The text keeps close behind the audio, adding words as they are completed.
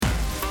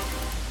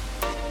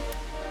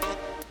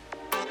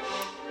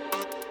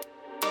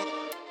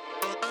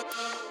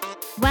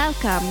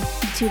Welcome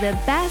to the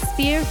Best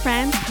Beer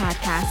Friends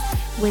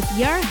podcast with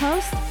your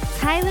hosts,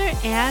 Tyler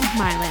and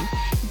Marlon.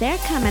 They're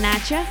coming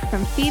at you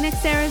from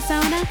Phoenix,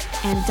 Arizona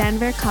and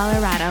Denver,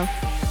 Colorado.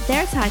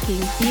 They're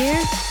talking beer,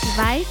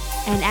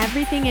 life, and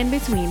everything in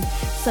between.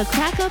 So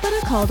crack open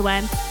a cold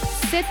one,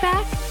 sit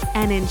back,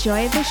 and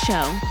enjoy the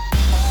show.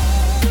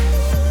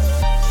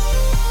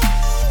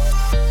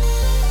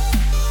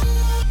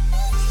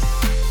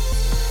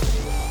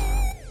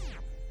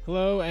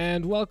 Hello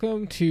and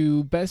welcome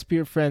to Best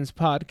Beer Friends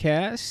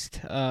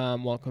podcast.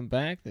 Welcome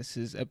back. This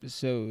is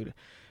episode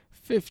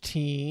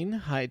 15.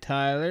 Hi,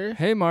 Tyler.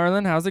 Hey,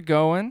 Marlon. How's it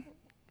going?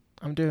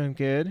 I'm doing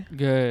good.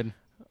 Good.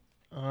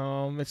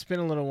 It's been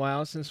a little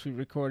while since we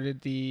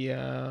recorded the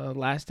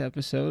last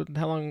episode.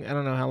 How long? I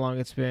don't know how long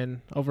it's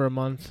been. Over a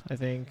month, I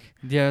think.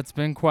 Yeah, it's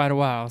been quite a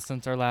while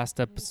since our last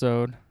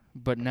episode,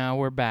 but now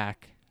we're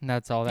back, and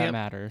that's all that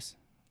matters.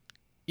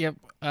 Yep.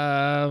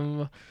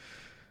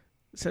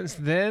 Since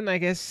then, I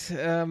guess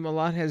a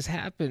lot has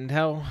happened.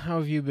 How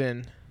have you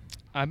been?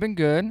 I've been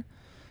good.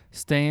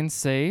 Staying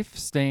safe,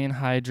 staying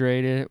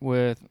hydrated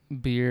with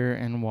beer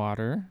and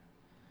water.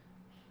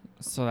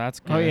 So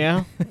that's good. Oh,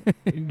 yeah?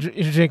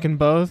 You're drinking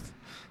both?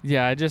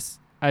 Yeah,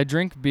 I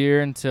drink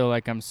beer until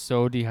I'm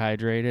so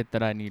dehydrated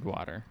that I need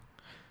water.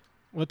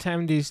 What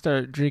time do you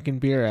start drinking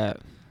beer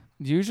at?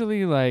 Usually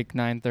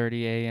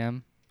 9:30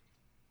 a.m.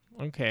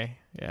 Okay.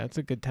 Yeah, it's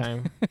a good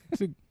time.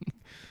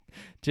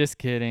 Just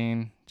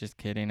kidding,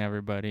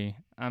 everybody.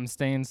 I'm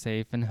staying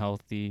safe and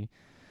healthy.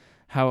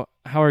 How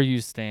are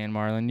you staying,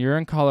 Marlon? You're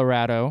in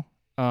Colorado.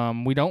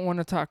 We don't want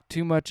to talk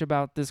too much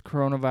about this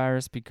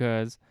coronavirus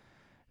because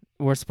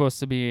we're supposed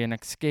to be an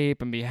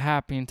escape and be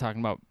happy and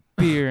talking about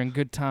beer and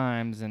good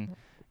times and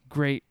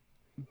great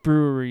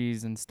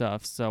breweries and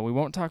stuff. So we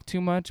won't talk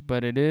too much,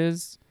 but it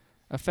is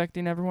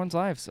affecting everyone's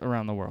lives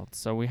around the world.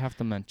 So we have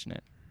to mention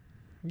it.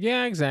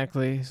 Yeah,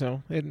 exactly.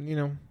 So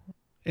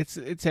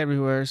it's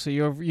everywhere. So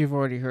you've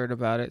already heard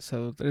about it.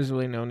 So there's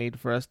really no need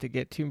for us to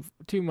get too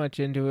much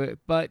into it.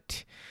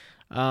 But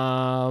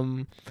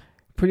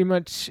pretty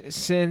much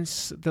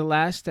since the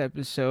last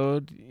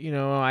episode,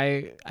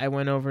 I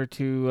went over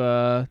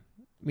to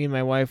me and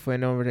my wife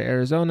went over to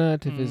Arizona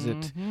to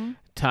visit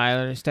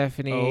Tyler and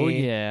Stephanie. Oh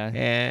yeah,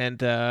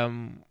 and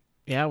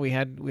we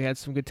had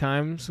some good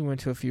times. We went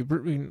to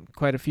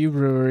quite a few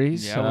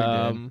breweries.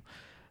 Yeah, we did.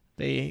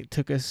 They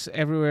took us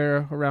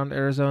everywhere around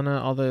Arizona,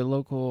 all the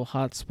local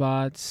hot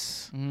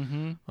spots.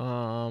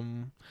 So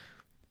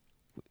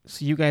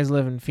you guys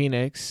live in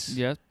Phoenix.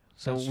 Yep.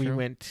 So that's we true.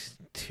 went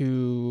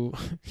to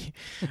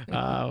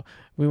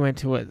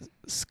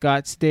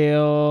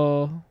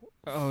Scottsdale,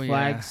 Oh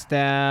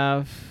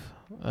Flagstaff.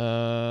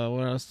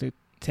 What else?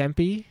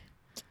 Tempe.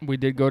 We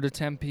did go to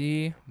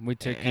Tempe. We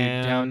took you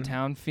And-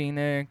 downtown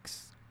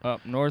Phoenix,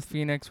 up North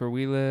Phoenix where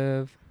we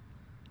live,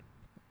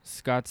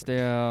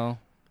 Scottsdale,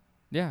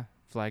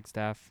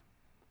 Flagstaff.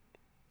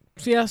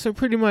 So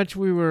pretty much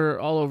we were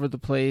all over the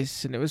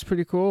place, and it was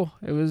pretty cool.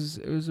 It was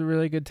a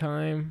really good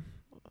time.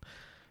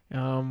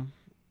 But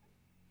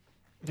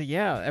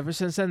yeah, ever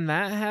since then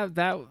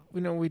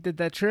we did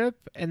that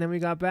trip, and then we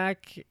got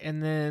back,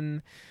 and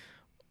then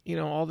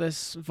all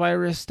this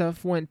virus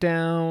stuff went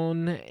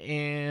down,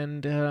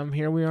 and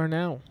here we are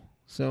now.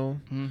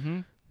 So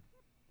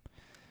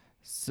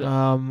So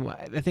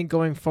I think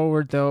going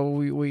forward though,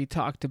 we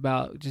talked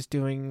about just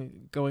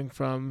going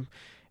from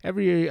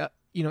every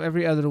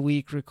other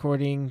week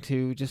recording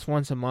to just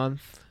once a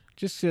month,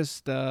 just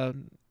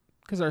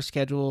because our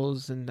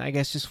schedules and I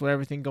guess just with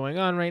everything going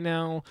on right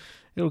now,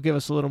 it'll give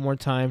us a little more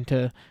time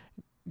to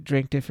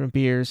drink different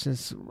beers,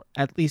 since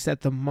at least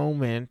at the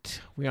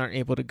moment we aren't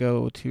able to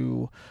go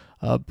to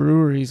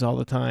breweries all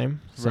the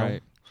time. So.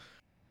 Right.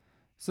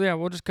 So yeah,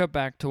 we'll just cut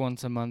back to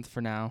once a month for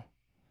now.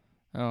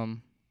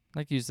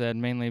 Like you said,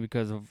 mainly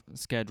because of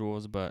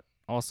schedules, but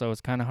also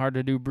it's kind of hard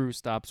to do brew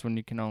stops when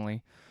you can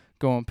only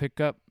go and pick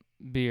up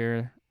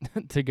beer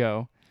to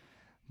go.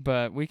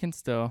 But we can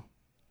still.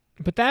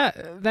 But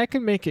that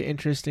can make it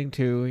interesting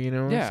too,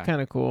 Yeah. It's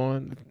kind of cool.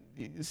 And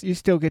you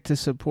still get to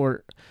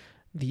support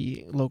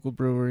the local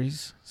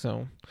breweries,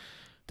 so.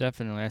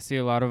 Definitely. I see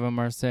a lot of them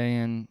are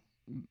saying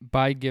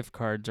buy gift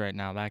cards right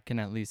now. That can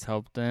at least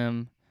help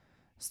them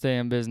stay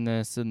in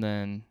business, and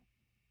then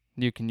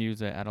you can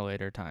use it at a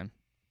later time.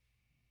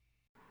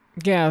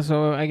 Yeah,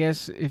 so I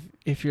guess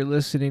if you're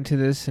listening to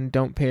this and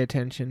don't pay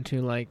attention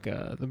to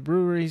the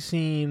brewery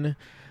scene,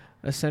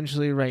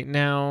 essentially right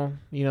now,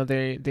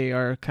 they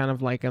are kind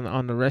of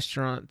on the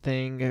restaurant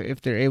thing.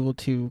 If they're able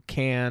to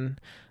can,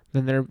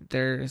 then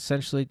they're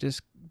essentially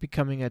just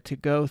becoming a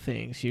to-go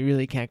thing. So you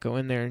really can't go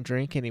in there and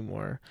drink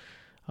anymore.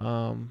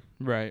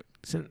 Right.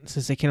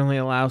 Since they can only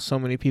allow so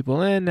many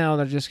people in, now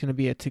they're just going to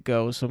be a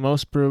to-go. So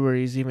most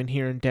breweries, even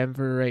here in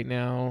Denver right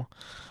now,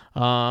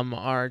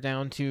 are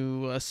down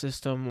to a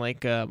system a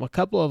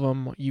couple of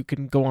them you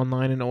can go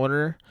online and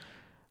order.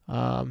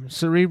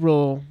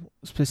 Cerebral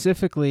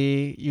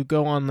specifically, you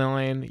go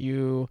online,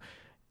 you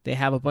They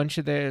have a bunch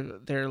of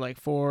their like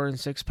 4 and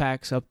 6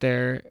 packs up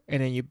there,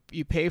 and then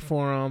you pay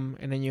for them,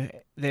 and then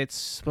it's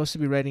supposed to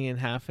be ready in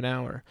half an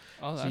hour.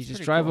 Oh, that's so you just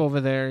pretty drive cool.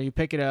 over there, you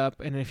pick it up,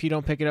 and if you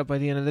don't pick it up by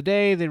the end of the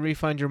day, they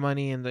refund your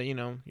money, and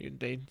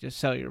they just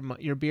sell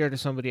your beer to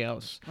somebody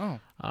else. Oh,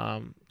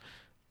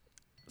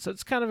 So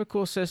it's kind of a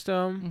cool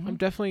system. Mhm. I'm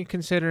definitely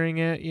considering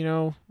it.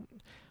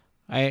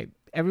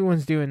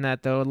 Everyone's doing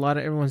that though.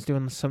 Everyone's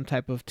doing some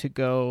type of to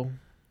go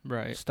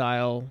right.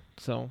 style.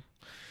 So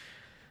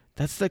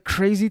that's the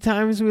crazy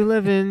times we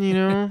live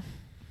in.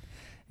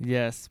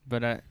 Yes,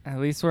 but at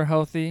least we're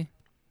healthy,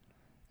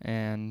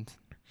 and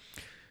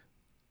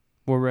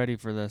we're ready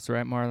for this,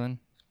 right, Marlon?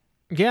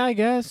 Yeah, I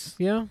guess.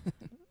 Yeah.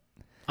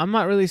 I'm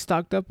not really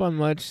stocked up on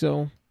much,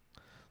 so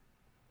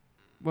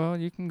Well,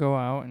 you can go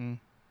out and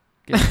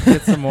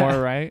get some more,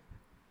 right?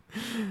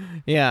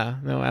 yeah,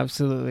 no,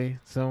 absolutely.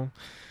 So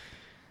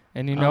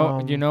And you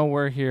know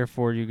we're here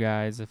for you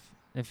guys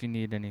if you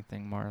need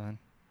anything, Marlon.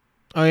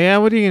 oh yeah,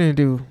 what are you gonna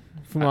do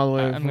from all the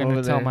way I'm from gonna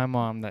over tell there? my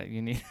mom that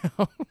you need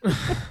help.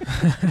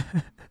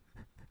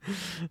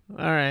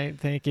 All right,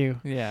 thank you.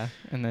 Yeah,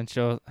 and then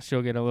she'll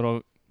get a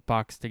little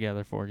box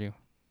together for you.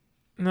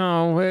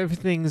 No,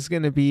 everything's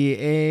gonna be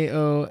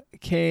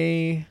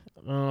A-OK.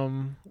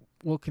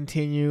 We'll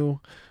continue.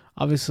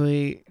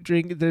 Obviously,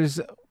 drink. There's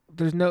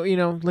no,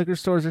 liquor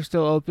stores are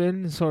still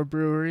open, and so are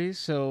breweries,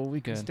 so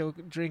we can Good. still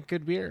drink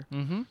good beer.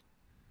 Mm-hmm.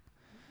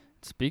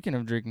 Speaking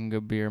of drinking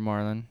good beer,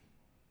 Marlon.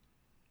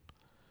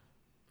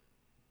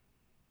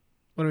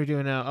 What are we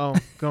doing now? Oh,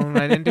 going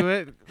right into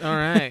it. All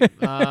right.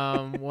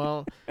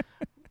 Well,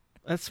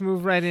 let's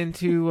move right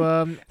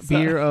into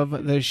beer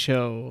of the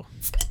show.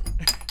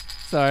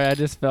 Sorry, I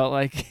just felt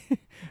like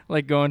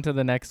like going to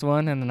the next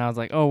one, and then I was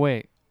like, oh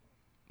wait,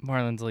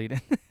 Marlon's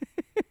leading.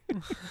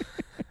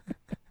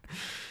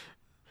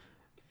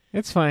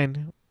 It's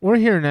fine. We're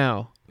here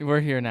now. We're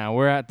here now.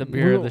 We're at the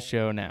beer of the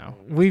show now.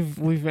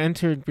 We've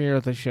entered beer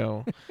of the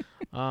show.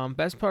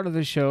 Best part of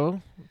the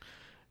show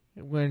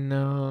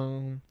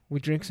when we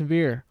drink some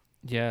beer.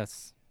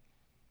 Yes.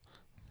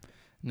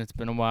 And it's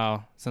been a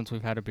while since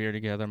we've had a beer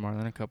together,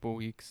 Marlon, a couple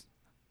weeks.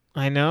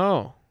 I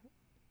know.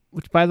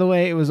 Which, by the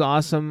way, it was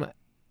awesome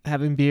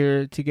having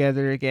beer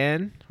together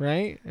again.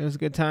 Right? It was a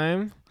good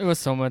time. It was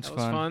so much That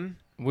was fun.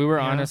 We were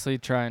Yeah. honestly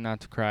trying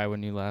not to cry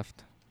when you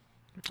left.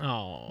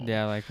 Oh.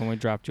 Yeah, like when we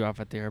dropped you off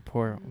at the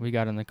airport, we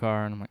got in the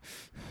car and I'm like,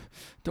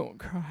 don't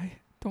cry.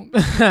 Don't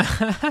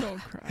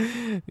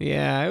cry.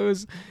 Yeah, it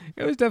was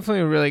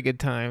definitely a really good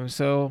time.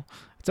 So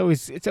it's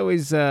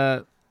always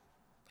I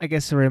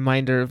guess a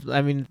reminder of,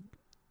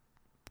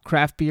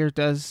 craft beer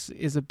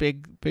is a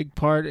big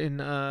part in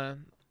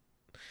and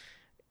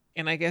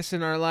I guess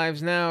in our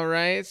lives now,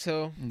 right?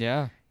 So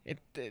Yeah. it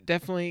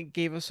definitely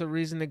gave us a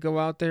reason to go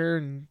out there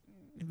and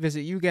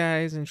visit you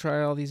guys and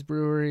try all these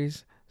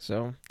breweries.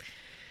 So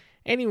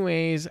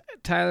anyways,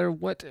 Tyler,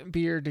 what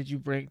beer did you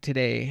bring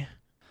today?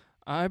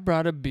 I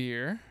brought a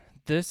beer.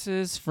 This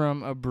is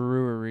from a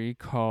brewery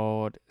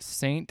called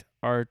St.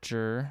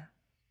 Archer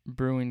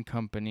Brewing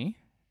Company.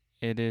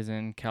 It is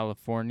in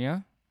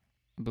California.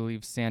 I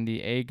believe San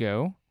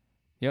Diego.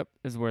 Yep,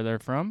 is where they're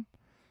from.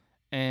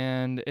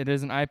 And it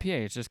is an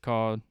IPA. It's just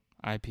called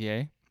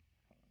IPA.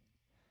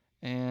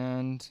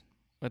 And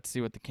let's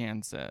see what the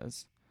can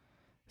says.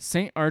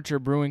 St. Archer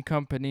Brewing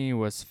Company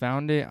was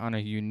founded on a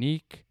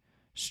unique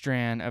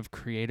strand of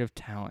creative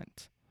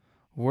talent.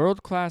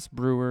 World-class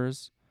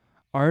brewers,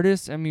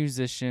 artists and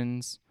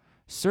musicians,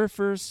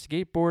 surfers,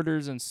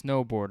 skateboarders, and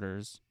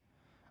snowboarders,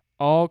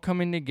 all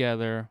coming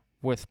together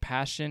with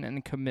passion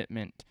and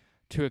commitment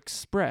to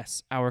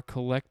express our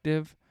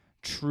collective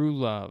true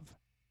love,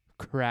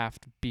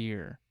 craft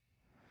beer.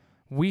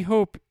 We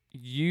hope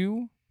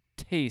you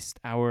taste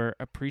our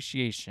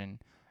appreciation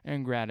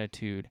and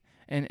gratitude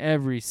in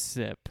every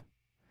sip.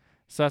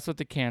 So that's what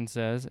the can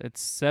says.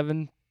 It's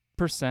 7%.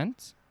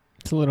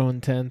 It's a little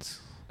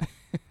intense.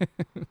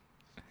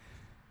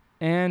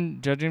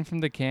 And judging from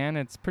the can,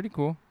 it's pretty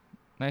cool.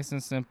 Nice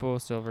and simple,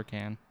 silver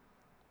can.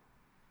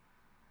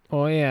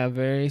 Oh yeah,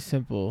 very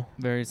simple.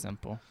 Very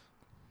simple.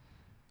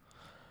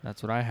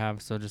 That's what I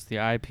have. So just the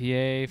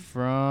IPA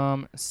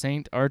from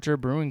St. Archer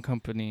Brewing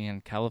Company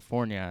in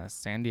California,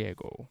 San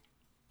Diego.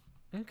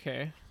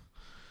 Okay.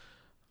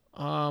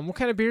 What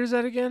kind of beer is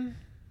that again?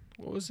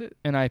 What was it?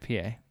 An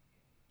IPA.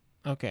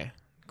 Okay,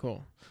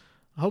 cool.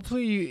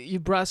 Hopefully you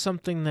brought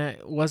something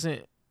that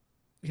wasn't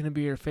gonna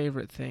be your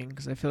favorite thing,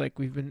 because I feel like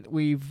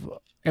we've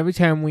every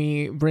time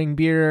we bring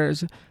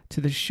beers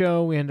to the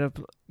show, we end up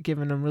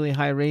giving them really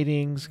high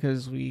ratings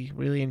because we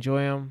really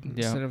enjoy them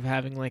instead of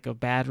having like a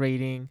bad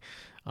rating.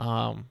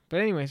 But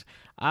anyways,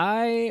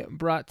 I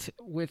brought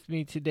with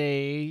me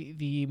today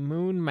the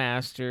Moon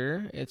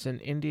Master. It's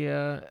an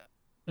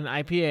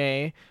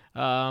IPA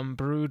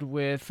brewed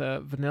with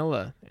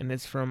vanilla, and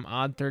it's from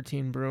Odd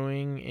 13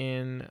 Brewing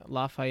in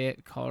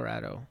Lafayette,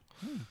 Colorado.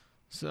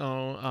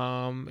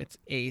 So it's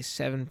a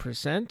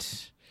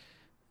 7%.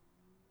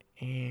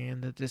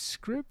 And the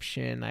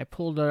description, I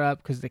pulled it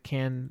up because the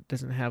can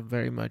doesn't have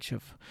very much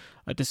of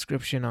a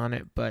description on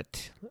it,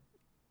 but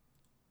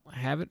I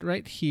have it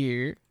right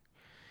here.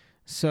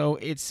 So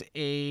it's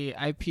a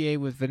IPA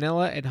with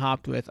vanilla and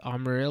hopped with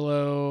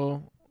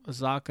Amarillo,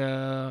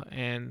 Ozaka,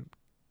 and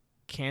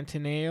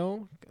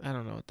Cantaneo. I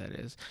don't know what that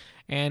is.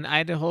 And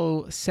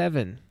Idaho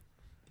 7.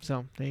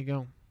 So there you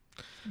go.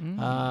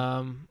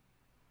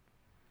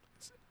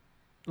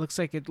 Looks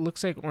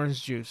like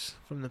orange juice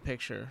from the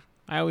picture.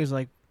 I always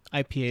like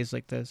IPAs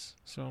like this,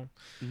 so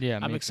Yeah,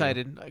 I'm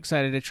excited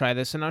to try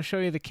this, and I'll show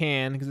you the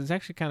can because it's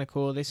actually kind of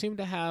cool. They seem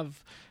to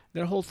have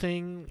their whole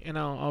thing, and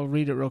I'll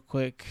read it real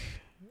quick.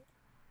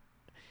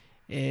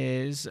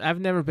 Is I've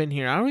never been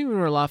here. I don't even know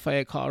where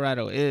Lafayette,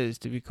 Colorado is,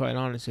 to be quite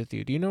honest with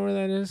you. Do you know where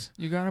that is?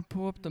 You gotta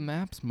pull up the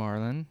maps,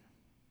 Marlon.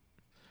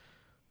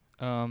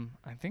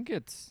 I think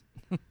it's.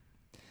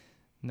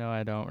 No,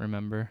 I don't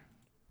remember.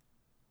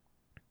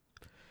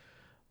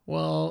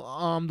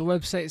 Well, the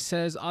website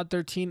says Odd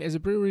 13 is a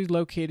brewery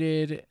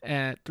located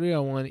at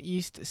 301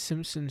 East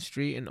Simpson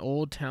Street in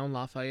Old Town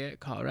Lafayette,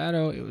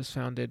 Colorado. It was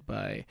founded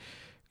by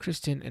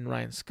Kristen and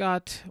Ryan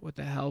Scott with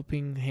the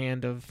helping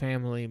hand of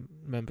family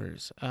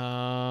members.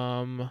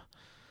 Does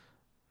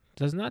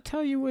not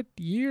tell you what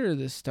year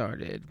this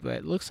started, but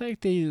it looks like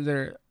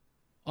they're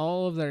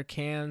all of their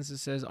cans. It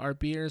says our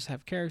beers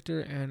have character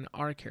and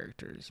our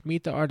characters.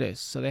 Meet the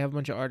artists. So they have a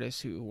bunch of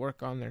artists who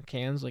work on their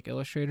cans, like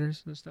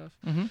illustrators and stuff.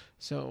 Mm-hmm.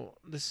 So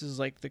this is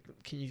like I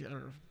don't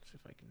know if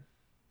I can.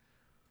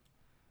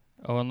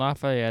 Oh, in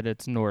Lafayette,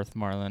 it's north,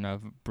 Marlon,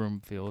 of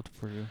Broomfield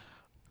for you.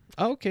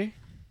 Oh, okay.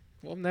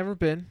 Well, I've never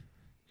been.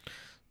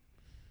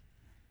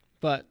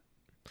 But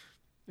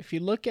if you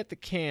look at the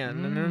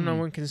can, and I know no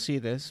one can see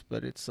this,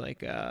 but it's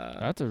like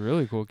That's a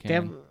really cool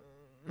can.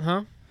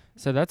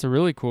 So that's a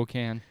really cool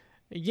can.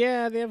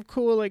 Yeah, they have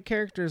cool like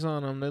characters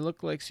on them. They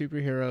look like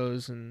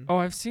superheroes and. Oh,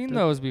 I've seen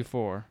those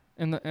before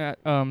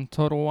at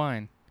Total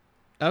Wine.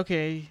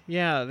 Okay,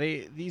 yeah,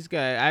 these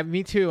guys.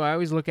 Me too. I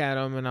always look at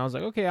them and I was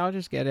like, okay, I'll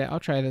just get it. I'll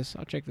try this.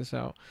 I'll check this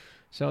out.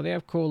 So they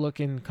have cool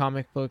looking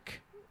comic book,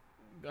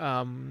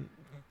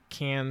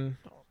 can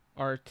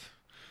art.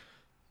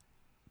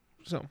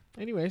 So,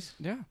 anyways.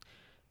 Yeah.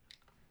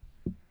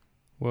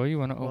 Well, you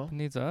want to open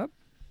these up?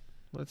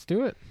 Let's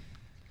do it.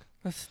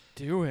 Let's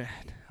do it.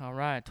 All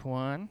right.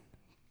 1,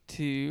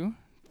 2,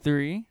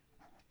 3.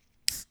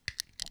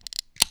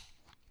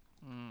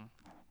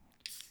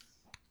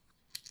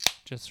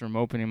 Just from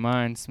opening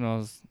mine,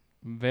 smells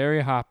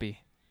very hoppy.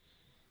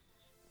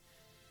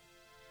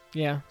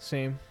 Yeah,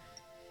 same.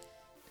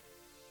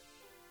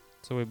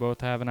 So we both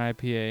have an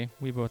IPA.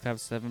 We both have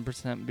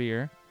 7%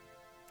 beer.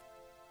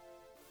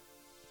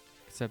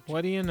 Except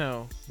what do you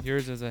know?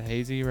 Yours is a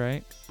hazy,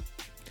 right?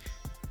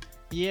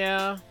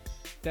 Yeah,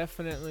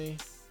 definitely.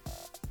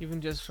 Even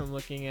just from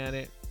looking at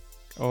it.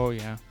 Oh,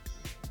 yeah.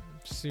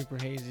 Super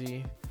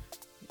hazy.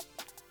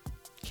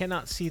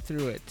 Cannot see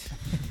through it.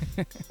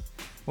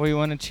 Well, you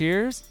want to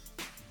cheers?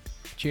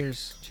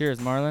 Cheers. Cheers,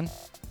 Marlon.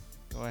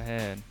 Go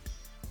ahead.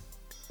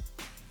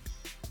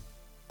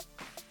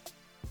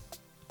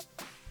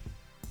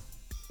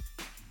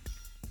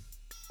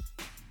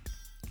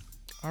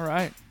 All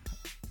right.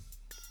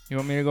 You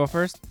want me to go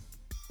first?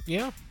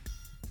 Yeah.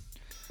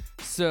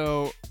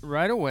 So,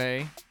 right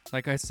away,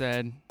 like I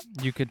said,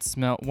 you could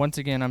smell. Once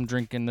again, I'm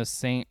drinking the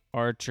St.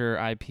 Archer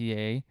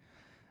IPA.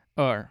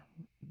 Or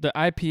the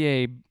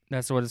IPA,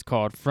 that's what it's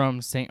called,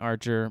 from St.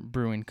 Archer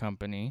Brewing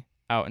Company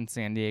out in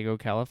San Diego,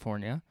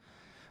 California.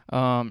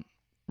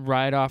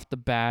 Right off the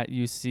bat,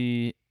 you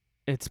see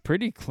it's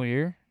pretty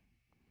clear.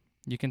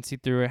 You can see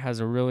through it. Has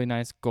a really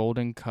nice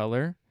golden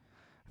color,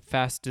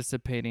 fast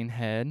dissipating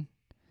head.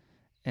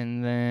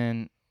 And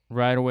then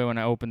right away when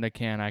I opened the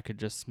can, I could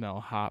just smell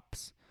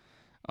hops.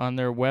 On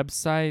their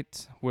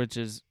website, which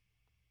is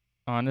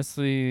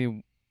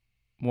honestly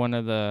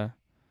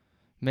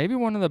maybe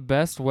one of the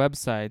best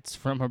websites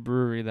from a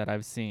brewery that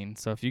I've seen.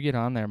 So if you get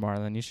on there,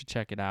 Marlon, you should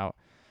check it out.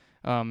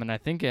 And I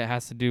think it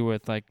has to do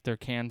with like their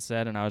can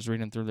set, and I was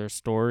reading through their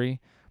story.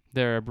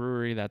 They're a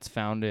brewery that's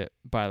founded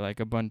by like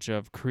a bunch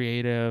of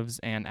creatives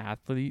and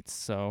athletes.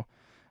 So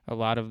a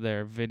lot of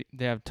their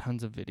they have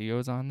tons of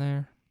videos on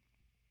there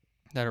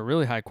that are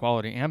really high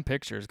quality, and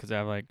pictures, because they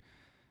have like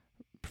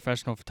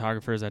professional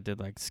photographers that did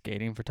like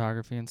skating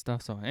photography and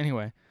stuff. So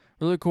anyway,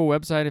 really cool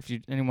website if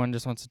anyone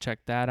just wants to check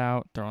that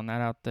out, throwing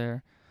that out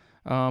there.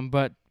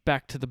 But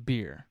back to the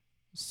beer.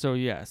 So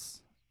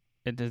yes,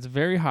 it is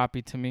very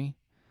hoppy to me.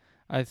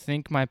 I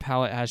think my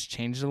palate has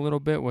changed a little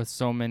bit with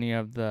so many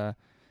of the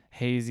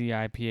hazy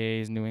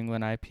IPAs, New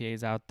England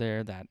IPAs out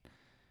there that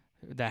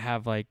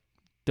have like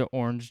the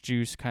orange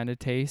juice kind of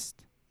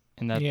taste.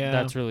 And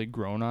that's really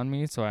grown on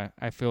me. So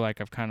I feel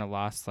like I've kind of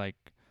lost like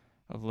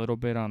a little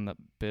bit on the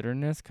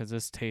bitterness, because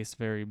this tastes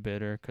very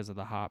bitter because of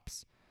the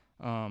hops.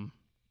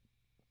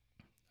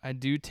 I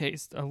do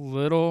taste a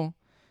little,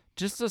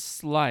 just a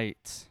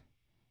slight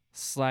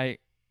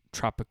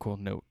tropical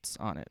notes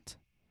on it.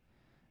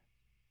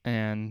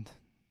 And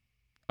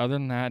other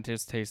than that,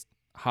 just taste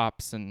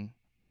hops and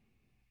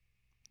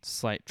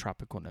slight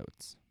tropical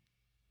notes.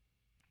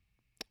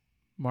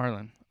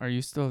 Marlon, are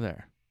you still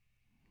there?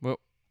 Well,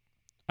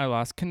 I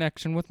lost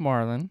connection with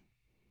Marlon.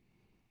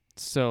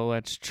 So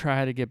let's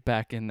try to get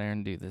back in there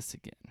and do this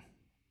again.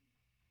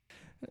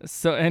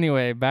 So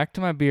anyway, back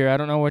to my beer. I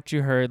don't know what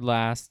you heard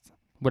last.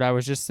 What I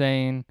was just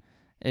saying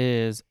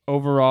is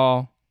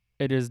overall,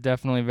 it is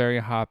definitely very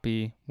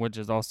hoppy, which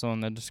is also in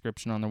the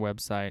description on the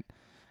website.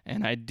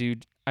 And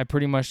I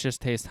pretty much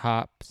just taste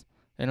hops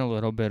and a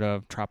little bit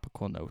of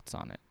tropical notes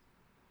on it.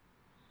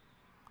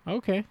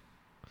 Okay.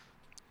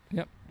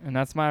 Yep. And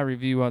that's my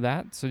review of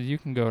that. So you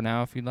can go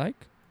now if you'd like.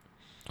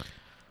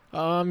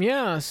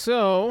 Yeah,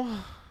 so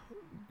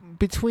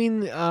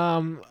between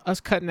us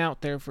cutting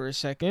out there for a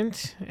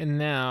second and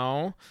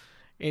now,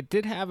 it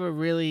did have a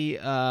really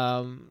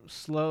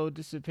slow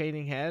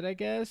dissipating head, I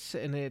guess,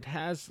 and it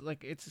has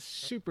it's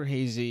super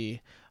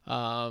hazy.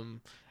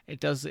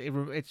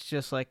 It's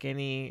just like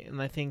any,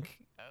 and I think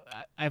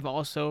I've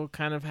also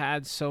kind of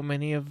had so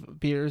many of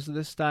beers of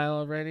this style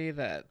already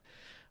that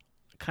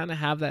kind of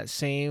have that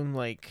same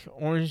like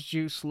orange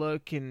juice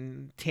look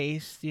and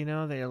taste.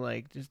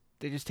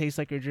 They just taste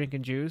like you're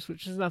drinking juice,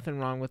 which is nothing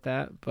wrong with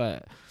that,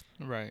 but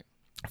Right.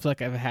 I feel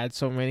like I've had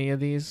so many of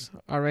these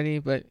already.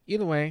 But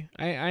either way,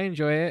 I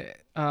enjoy it.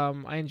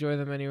 I enjoy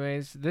them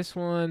anyways. This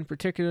one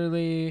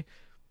particularly,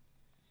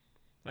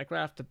 like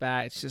right off the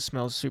bat, it just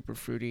smells super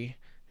fruity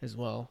as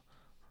well.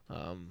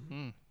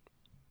 And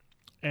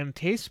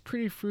tastes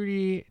pretty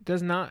fruity.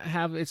 It's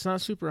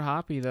not super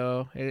hoppy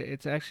though.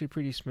 It's actually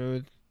pretty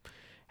smooth.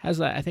 Has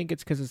that, I think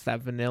it's because it's that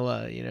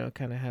vanilla,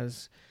 kind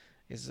of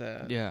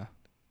Yeah.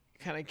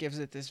 kind of gives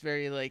it this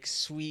very like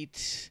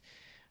sweet,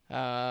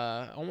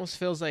 almost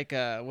feels like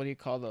what do you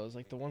call those?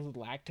 Like the ones with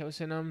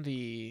lactose in them,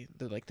 the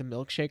like the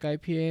milkshake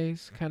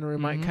IPAs kind of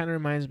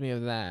reminds me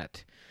of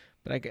that.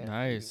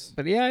 Nice.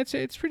 But yeah,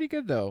 it's pretty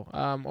good though.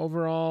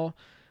 Overall,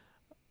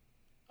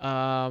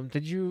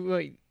 did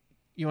you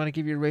you want to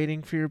give your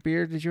rating for your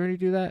beer? Did you already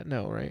do that?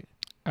 No, right?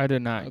 I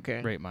did not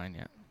Okay. rate mine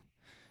yet.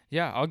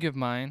 Yeah, I'll give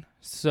mine.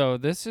 So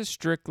this is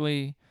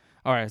strictly...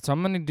 All right, so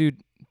I'm going to do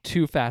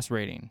 2 fast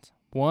ratings.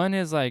 One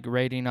is like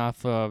rating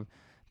off of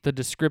the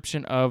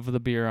description of the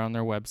beer on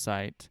their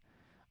website.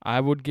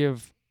 I would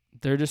give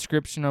their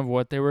description of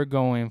what they were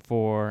going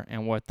for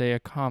and what they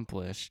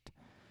accomplished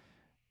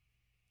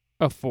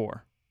a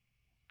 4.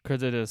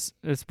 Because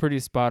it's pretty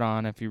spot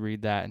on if you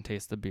read that and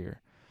taste the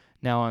beer.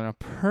 Now, on a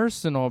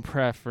personal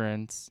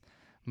preference,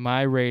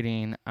 my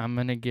rating, I'm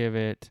going to give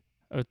it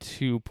a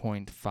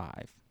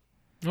 2.5.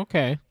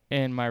 Okay.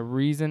 And my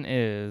reason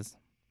is,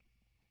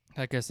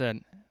 like I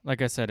said,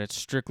 it's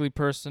strictly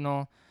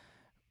personal.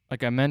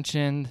 Like I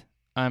mentioned,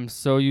 I'm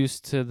so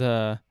used to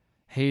the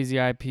hazy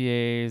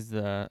IPAs,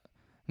 the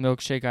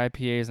milkshake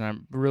IPAs, and I've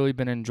really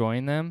been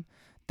enjoying them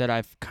that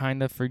I've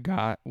kind of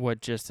forgot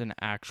what just an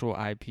actual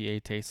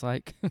IPA tastes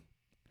like.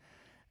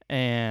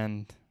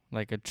 And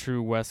like a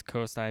true West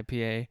Coast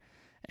IPA.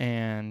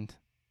 And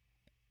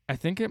I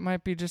think it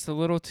might be just a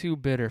little too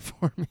bitter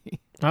for me.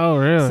 Oh,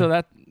 really?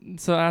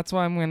 So that's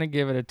why I'm going to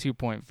give it a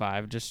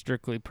 2.5, just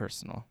strictly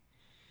personal.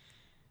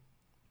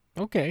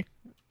 Okay.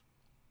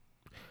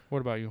 What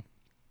about you?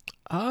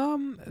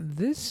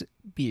 This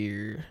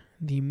beer,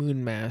 the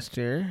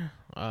Moonmaster,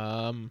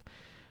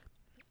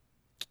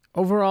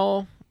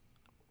 overall,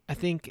 I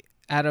think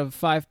out of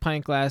 5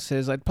 pint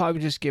glasses, I'd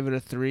probably just give it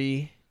a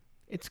 3.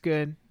 It's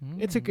good.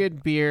 It's a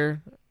good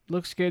beer.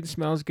 Looks good,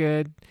 smells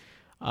good.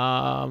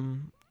 I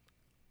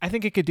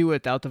think it could do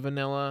without the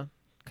vanilla.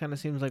 Kind of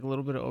seems like a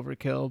little bit of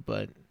overkill,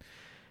 but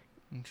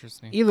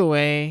Interesting. either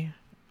way,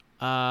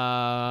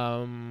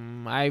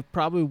 I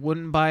probably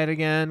wouldn't buy it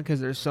again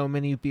because there's so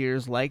many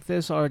beers like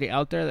this already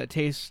out there that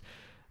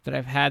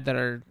I've had that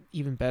are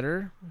even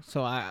better.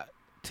 So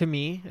to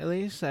me at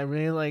least, I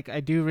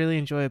do really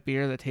enjoy a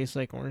beer that tastes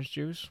like orange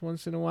juice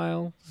once in a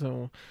while.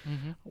 So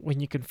when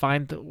you can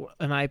find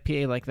an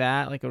IPA like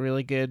that, like a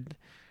really good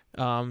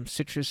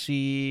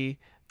citrusy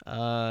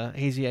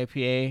hazy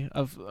IPA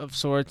of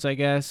sorts, I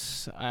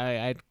guess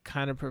I'd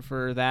kind of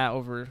prefer that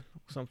over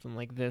something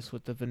like this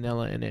with the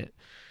vanilla in it.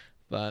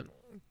 But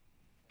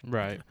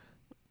right.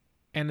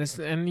 And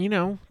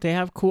they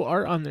have cool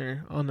art on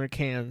their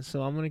cans,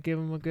 so I'm gonna give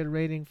them a good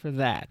rating for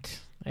that.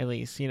 At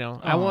least,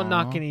 I won't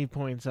knock any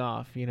points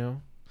off,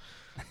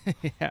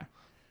 Yeah.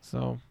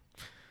 So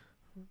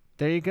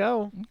there you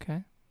go.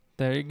 Okay.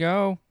 There you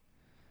go.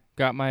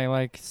 Got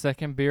my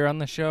second beer on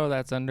the show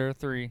that's under a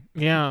 3.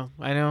 Yeah,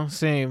 I know.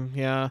 Same.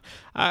 Yeah.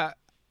 I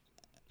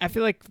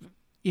feel like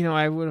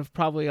I would have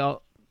probably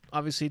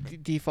obviously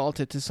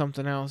defaulted to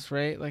something else,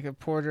 right? Like a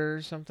porter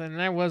or something. And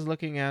I was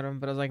looking at them,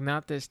 but I was like,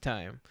 not this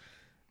time.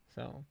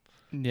 So.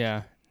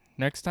 Yeah.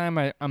 Next time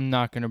I'm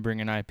not going to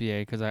bring an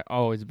IPA because I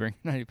always bring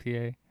an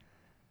IPA.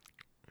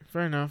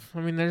 Fair enough.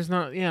 I mean, there's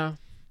not, yeah.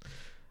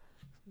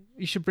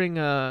 You should bring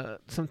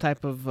some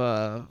type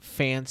of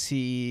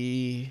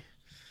fancy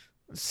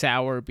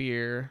sour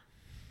beer.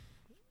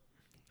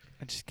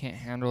 I just can't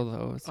handle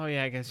those. Oh,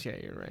 yeah, I guess, yeah,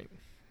 you're right.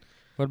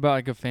 What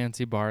about a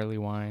fancy barley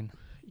wine?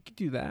 You could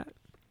do that.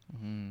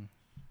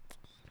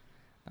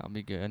 That'll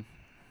be good.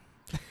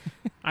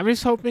 I'm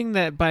just hoping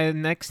that by the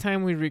next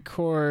time we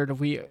record,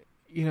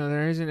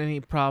 there isn't any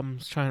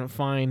problems trying to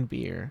find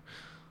beer.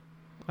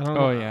 I don't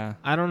Oh know. yeah.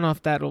 I don't know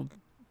if that'll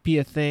be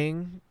a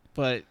thing,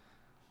 but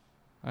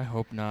I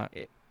hope not.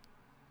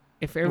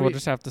 if We'll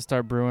just have to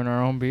start brewing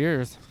our own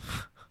beers.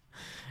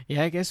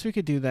 yeah, I guess we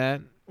could do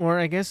that. Or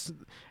I guess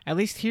at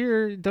least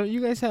here, don't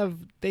you guys have?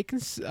 They can.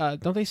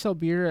 Don't they sell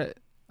beer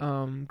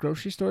at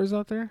grocery stores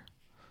out there?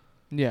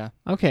 Yeah.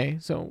 Okay,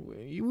 so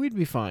we'd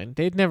be fine.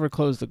 They'd never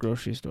close the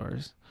grocery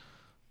stores.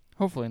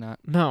 Hopefully not.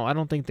 No, I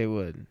don't think they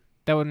would.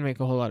 That wouldn't make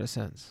a whole lot of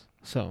sense.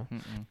 So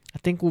Mm-mm. I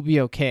think we'll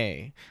be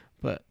okay.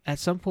 But at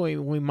some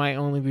point, we might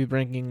only be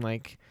bringing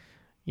like,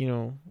 you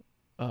know,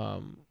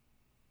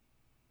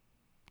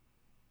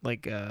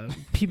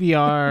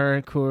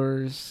 PBR,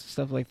 Coors,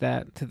 stuff like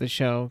that to the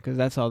show because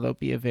that's all they'll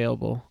be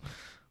available.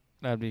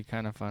 That'd be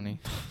kind of funny.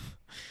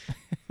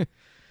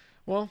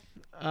 Well,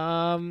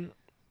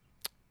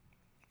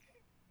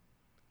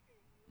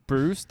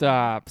 Brew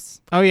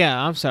stops. oh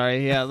yeah, I'm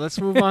sorry. Yeah, let's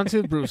move on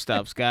to brew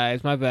stops,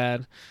 guys. My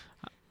bad.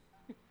 I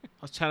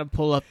was trying to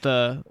pull up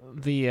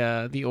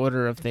the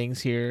order of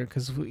things here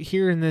because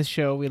here in this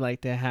show we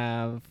like to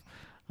have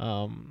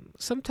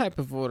some type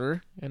of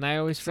order, and I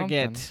always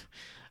forget.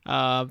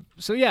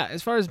 So yeah,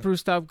 as far as brew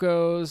stop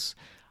goes,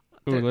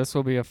 Ooh, this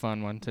will be a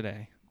fun one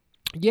today.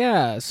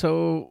 yeah.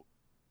 So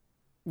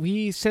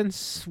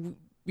since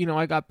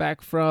I got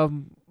back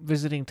from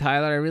visiting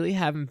Tyler, I really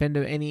haven't been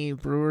to any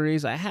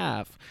breweries. I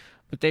have,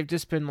 but they've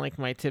just been like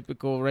my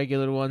typical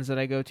regular ones that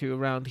I go to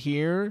around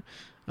here.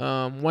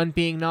 One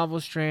being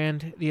Novel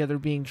Strand, the other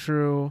being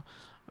True.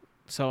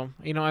 So,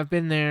 I've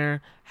been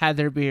there, had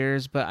their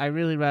beers, but I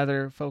really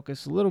rather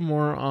focus a little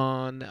more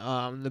on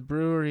the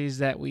breweries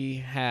that we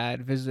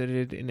had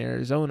visited in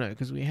Arizona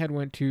because we had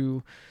went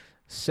to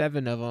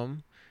 7 of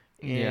them.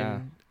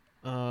 And,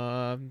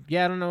 I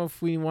don't know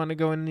if we want to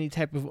go in any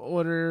type of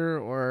order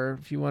or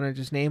if you want to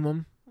just name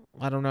them.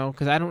 I don't know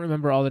because I don't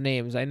remember all the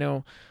names. I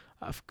know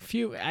a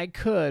few I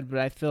could, but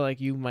I feel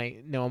like you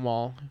might know them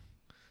all.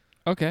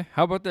 Okay,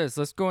 how about this?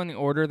 Let's go in the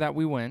order that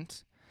we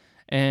went,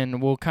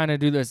 and we'll kind of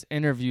do this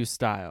interview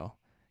style.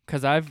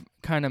 Because I've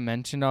kind of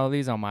mentioned all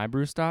these on my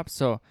brew stop,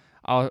 so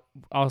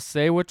I'll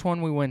say which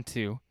one we went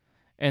to,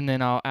 and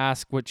then I'll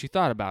ask what you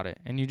thought about it,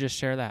 and you just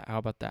share that. How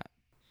about that?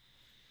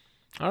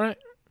 All right.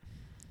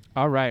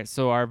 All right,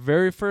 so our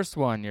very first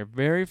one, your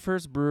very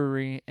first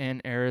brewery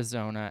in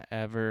Arizona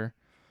ever,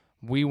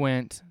 we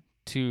went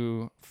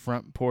to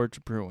Front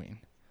Porch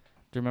Brewing.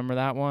 Do you remember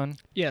that one?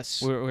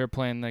 Yes. We were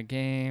playing the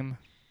game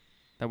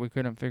that we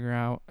couldn't figure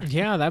out.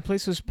 Yeah, that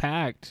place was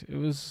packed. It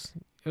was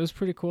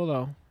pretty cool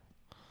though.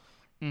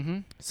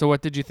 Mm-hmm. So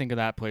what did you think of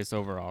that place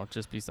overall,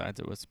 just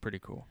besides it was pretty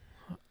cool?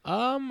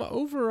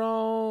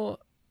 Overall,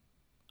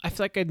 I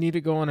feel like I'd need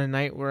to go on a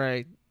night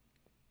where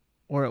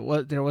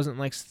there wasn't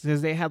like,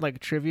 because they had like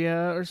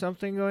trivia or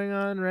something going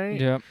on, right?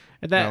 Yep.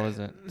 That was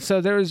it.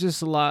 So there was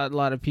just a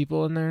lot of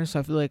people in there. So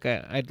I feel like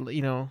I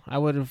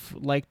would have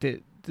liked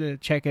it to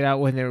check it out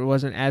when there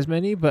wasn't as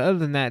many. But other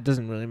than that, it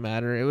doesn't really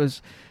matter. It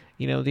was,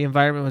 the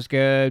environment was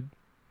good.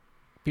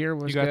 Beer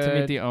was good. You got to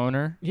meet the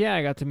owner? Yeah,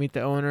 I got to meet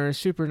the owner.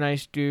 Super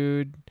nice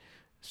dude.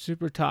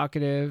 Super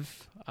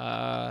talkative.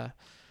 But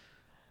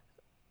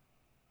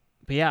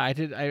yeah,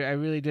 I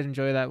really did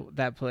enjoy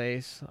that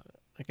place.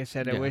 Like I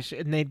said, I wish,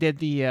 and they did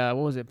the what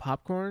was it,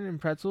 popcorn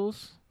and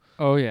pretzels?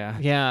 Oh yeah.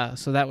 Yeah,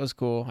 so that was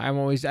cool. I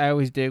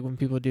always dig when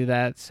people do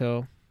that.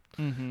 So.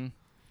 Mm-hmm.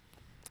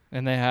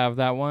 And they have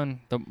that one.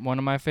 One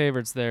of my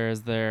favorites there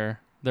is their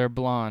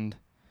blonde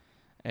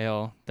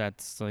ale.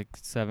 That's like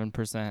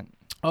 7%.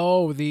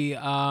 Oh,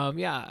 I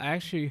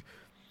actually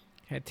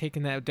had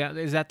taken that down.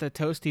 Is that the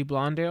Toasty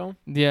Blonde Ale?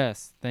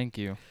 Yes, thank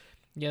you.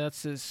 Yeah,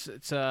 it's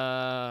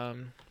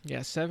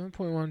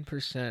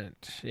 7.1%.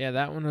 Yeah,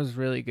 that one was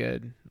really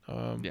good.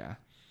 Yeah.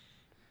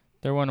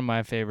 They're one of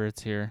my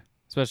favorites here,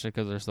 especially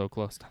because they're so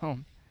close to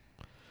home.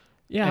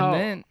 Yeah,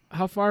 And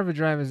how far of a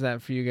drive is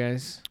that for you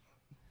guys?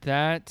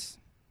 That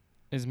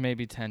is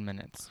maybe 10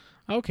 minutes.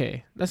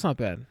 Okay, that's not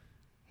bad.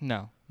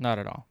 No, not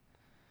at all.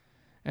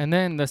 And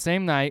then the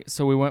same night,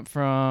 so we went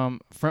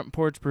from Front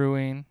Porch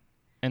Brewing,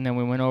 and then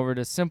we went over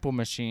to Simple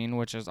Machine,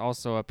 which is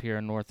also up here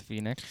in North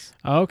Phoenix.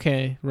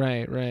 Okay,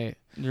 right.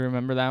 Do you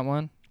remember that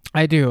one?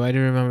 I do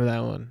remember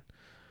that one.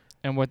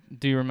 And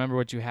do you remember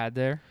what you had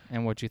there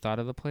and what you thought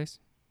of the place?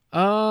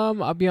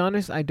 I'll be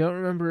honest, I don't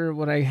remember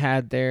what I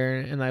had there,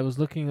 and I was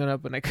looking it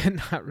up and I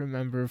could not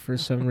remember for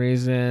some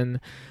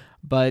reason.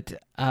 But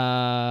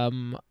yeah,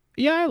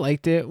 I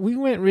liked it. We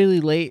went really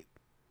late,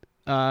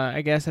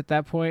 I guess at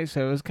that point,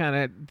 so it was kind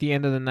of the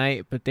end of the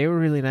night. But they were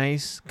really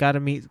nice. Got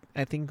to meet.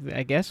 I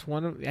got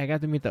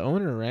to meet the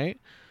owner, right?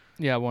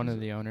 Yeah, one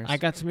of the owners. I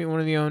got to meet one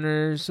of the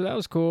owners, so that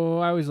was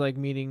cool. I always like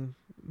meeting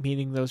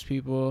those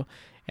people.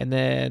 And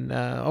then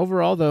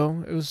overall,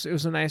 though, it was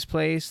a nice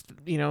place.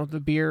 The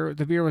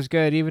beer was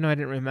good, even though I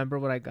didn't remember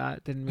what I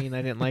got. Didn't mean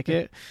I didn't like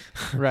it.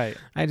 Right.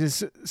 I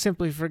just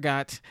simply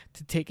forgot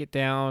to take it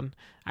down.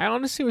 I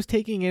honestly was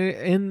taking it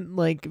in,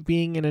 like,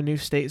 being in a new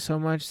state so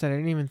much that I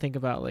didn't even think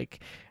about, like,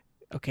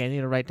 okay, I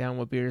need to write down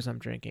what beers I'm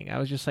drinking. I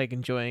was just, like,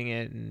 enjoying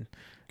it and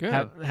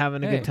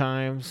having a good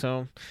time.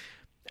 So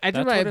I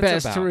do That's my what it's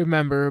best to about.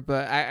 remember,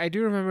 but I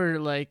do remember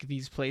like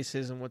these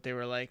places and what they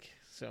were like.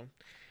 So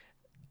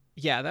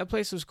yeah, that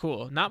place was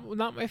cool.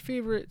 Not my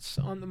favorites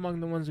among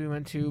the ones we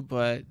went to,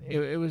 but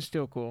it was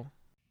still cool.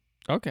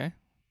 Okay.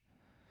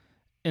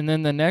 And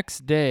then the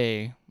next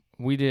day,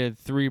 we did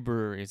 3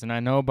 breweries. And I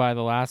know by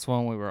the last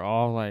one, we were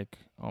all like,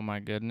 oh my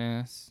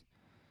goodness,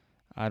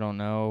 I don't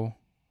know.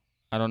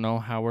 I don't know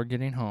how we're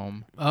getting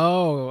home.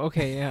 Oh,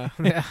 okay, yeah.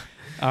 Yeah.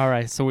 All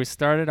right. So we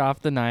started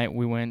off the night.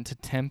 We went to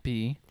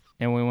Tempe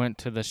and we went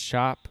to the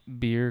Shop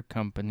Beer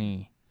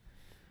Company.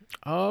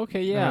 Oh,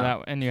 okay, Remember yeah.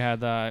 that? And you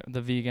had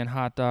the vegan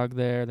hot dog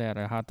there. They had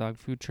a hot dog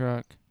food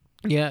truck.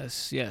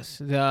 Yes,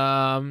 yes.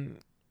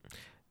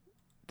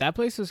 That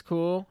place was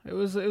cool. It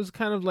was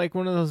kind of like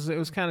one of those. It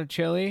was kind of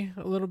chilly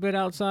a little bit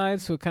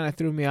outside, so it kind of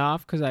threw me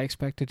off because I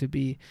expected to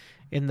be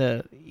in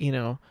the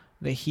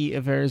heat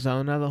of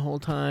Arizona the whole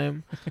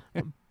time.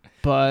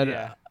 But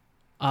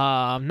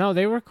Yeah. no,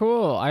 they were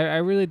cool. I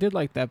really did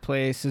like that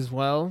place as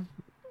well.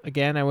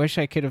 Again, I wish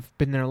I could have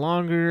been there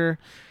longer.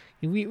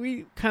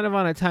 We kind of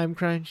on a time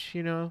crunch,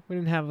 We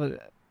didn't have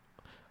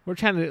we're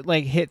trying to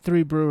like hit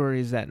 3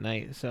 breweries that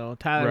night. So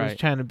Tyler was Right.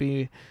 trying to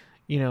be,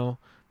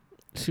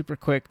 super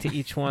quick to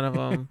each one of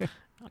them.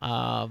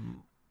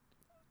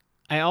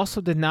 I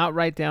also did not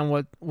write down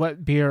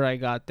what beer I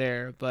got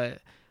there, but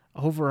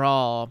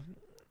overall,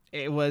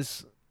 it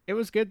was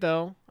good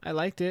though. I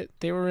liked it.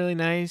 They were really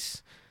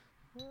nice.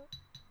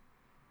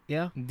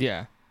 Yeah.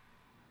 Yeah.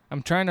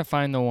 I'm trying to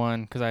find the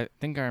one because I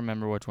think I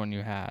remember which one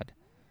you had.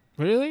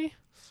 Really?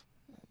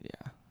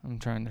 Yeah. I'm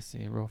trying to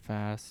see real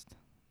fast.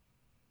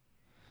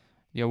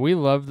 Yeah, we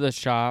love the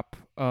shop.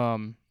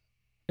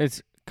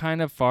 It's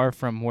kind of far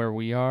from where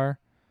we are,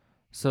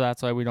 so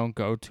that's why we don't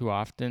go too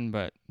often,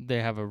 but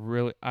they have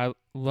I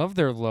love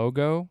their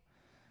logo.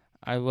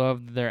 I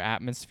love their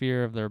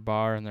atmosphere of their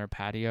bar and their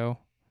patio.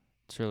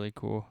 It's really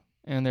cool.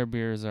 And their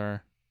beers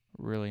are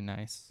really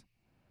nice.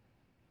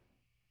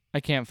 I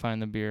can't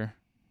find the beer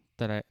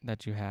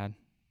that you had.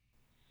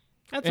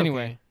 That's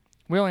Anyway. okay.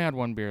 We only had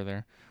 1 beer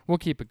there. We'll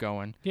keep it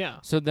going. Yeah.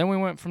 So then we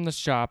went from the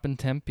shop in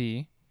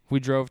Tempe. We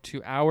drove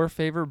to our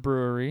favorite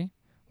brewery,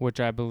 which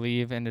I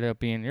believe ended up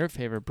being your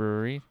favorite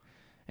brewery,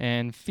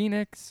 and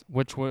Phoenix,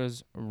 which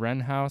was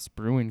Wren House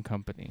Brewing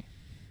Company.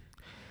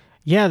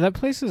 Yeah, that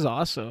place is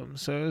awesome.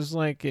 So it was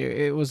like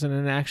it was in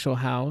an actual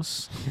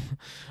house.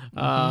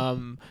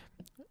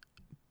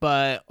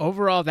 But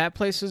overall, that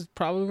place is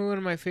probably one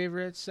of my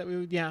favorites that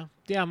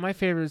my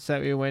favorites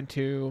that we went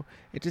to.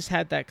 It just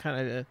had that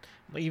kind of,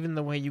 even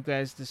the way you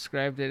guys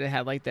described it, it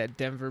had like that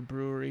Denver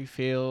brewery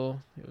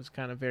feel. It was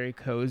kind of very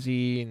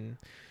cozy and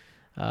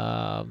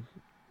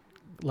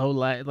low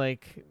light,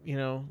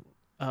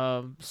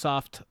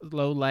 soft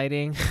low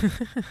lighting.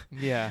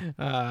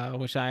 Yeah.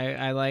 Which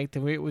I liked.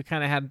 And we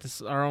kind of had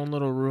our own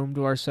little room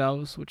to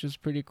ourselves, which is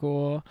pretty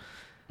cool.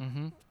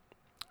 Mm-hmm.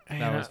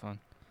 And, That was fun.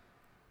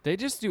 They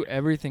just do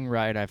everything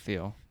right, I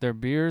feel. Their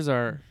beers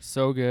are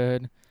so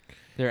good.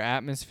 Their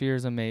atmosphere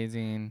is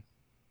amazing.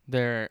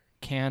 Their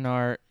can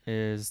art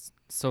is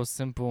so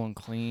simple and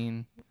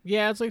clean.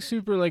 yeah, it's like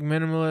super like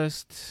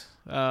minimalist,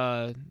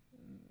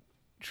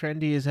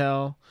 trendy as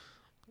hell.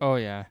 Oh,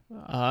 yeah.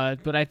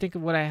 But I think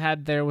what I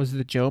had there was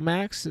the Joe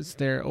Max. It's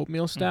their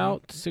oatmeal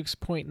stout,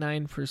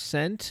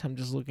 6.9%. I'm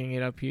just looking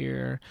it up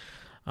here.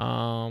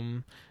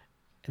 And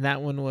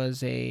that one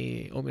was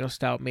a oatmeal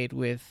stout made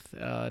with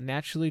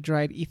naturally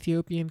dried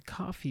Ethiopian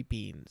coffee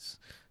beans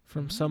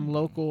from some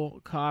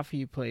local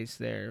coffee place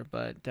there.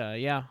 But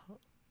yeah,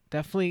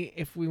 definitely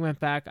if we went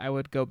back, I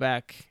would go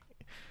back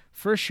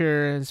for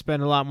sure and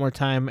spend a lot more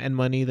time and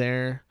money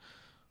there.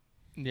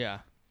 Yeah.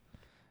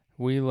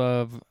 We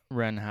love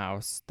Wren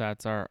House.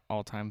 That's our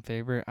all-time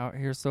favorite out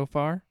here so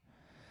far.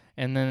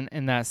 And then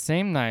in that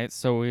same night,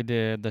 so we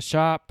did the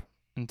shop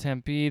in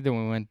Tempe, then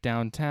we went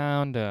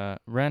downtown to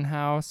Wren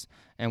House,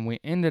 and we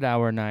ended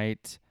our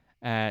night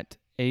at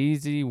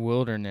AZ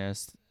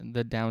Wilderness,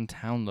 the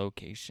downtown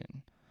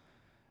location.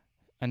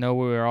 I know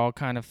we were all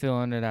kind of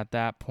feeling it at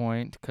that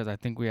point because I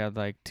think we had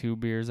like 2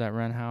 beers at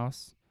Wren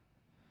House.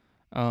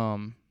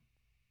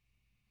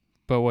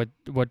 But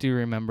what do you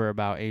remember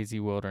about AZ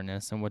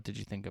Wilderness, and what did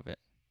you think of it?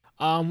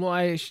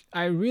 Well,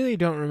 I really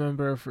don't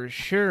remember for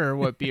sure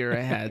what beer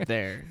I had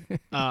there.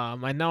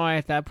 I know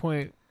at that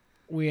point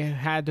we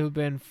had to have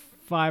been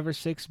 5 or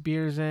 6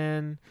 beers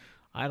in.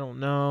 I don't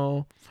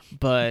know,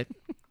 but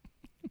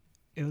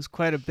it was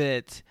quite a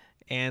bit.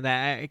 And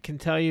I can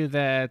tell you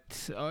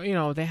that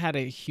they had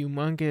a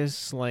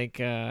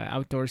humongous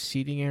outdoor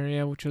seating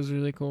area, which was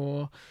really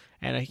cool,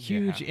 and a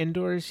huge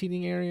indoor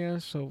seating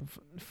area. So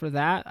for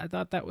that, I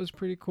thought that was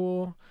pretty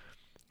cool.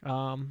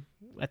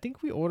 I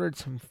think we ordered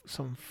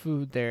some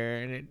food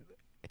there, and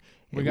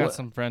we got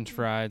some French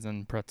fries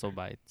and pretzel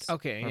bites.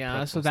 Okay, yeah.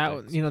 pretzel So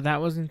that sticks.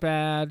 that wasn't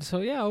bad. So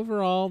yeah,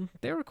 overall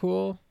they were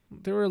cool.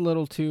 They were a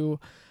little too.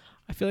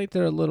 I feel like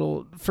they're a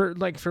little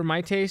for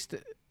my taste.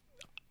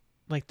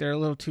 Like they're a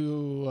little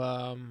too.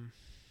 How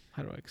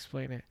do I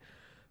explain it?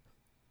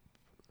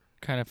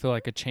 Kind of feel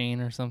like a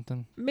chain or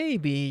something.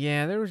 Maybe,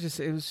 yeah. It was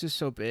just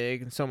so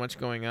big and so much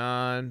going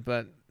on,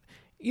 but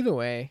Either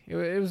way, it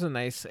was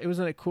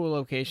a cool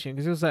location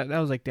because that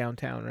was like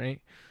downtown,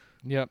 right?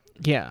 Yep.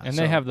 Yeah, And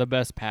so they have the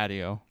best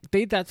patio.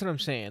 that's what I'm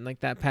saying.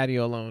 Like that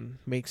patio alone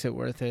makes it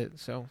worth it.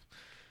 So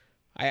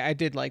I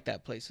did like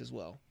that place as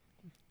well.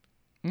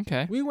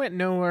 Okay. We went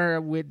nowhere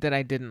that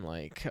I didn't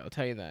like. I'll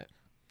tell you that.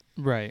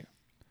 Right.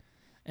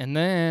 And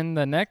then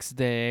the next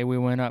day we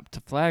went up to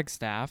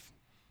Flagstaff.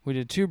 We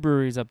did 2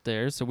 breweries up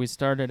there. So we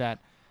started at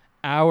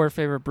our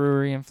favorite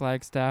brewery in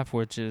Flagstaff,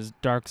 which is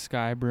Dark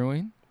Sky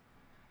Brewing.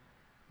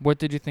 What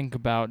did you think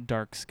about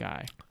Dark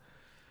Sky?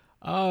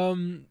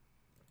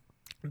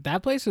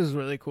 That place is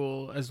really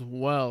cool as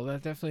well.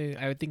 That definitely,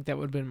 I would think that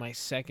would have been my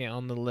second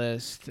on the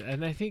list.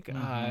 And I think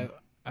I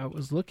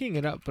was looking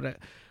it up, but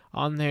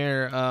on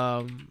their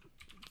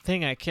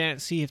thing, I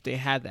can't see if they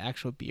had the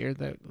actual beer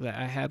that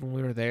I had when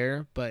we were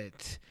there.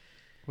 But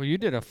Well, you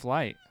did a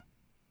flight.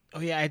 oh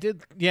yeah, I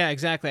did. Yeah,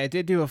 exactly. I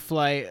did do a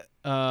flight.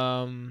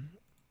 But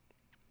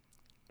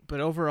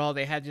overall,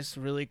 they had just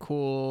really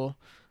cool.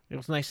 It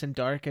was nice and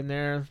dark in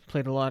there.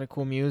 Played a lot of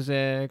cool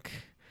music.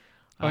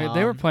 Oh, yeah,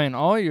 they were playing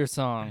all your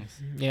songs.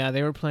 Yeah,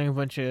 they were playing a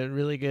bunch of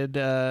really good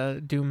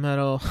doom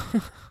metal.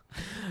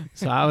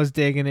 So I was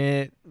digging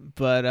it.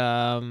 But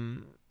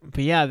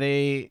yeah,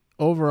 they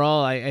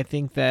overall I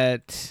think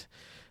that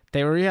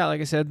they were, yeah,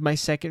 like I said, my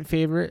second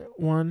favorite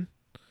one.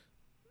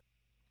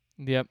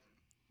 Yep.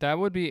 That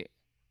would be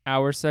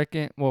our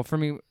second. Well, for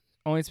me,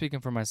 only speaking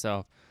for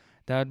myself,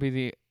 that would be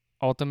the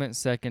ultimate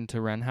second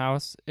to Wren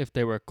House if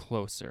they were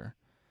closer.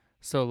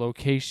 So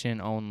location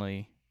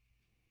only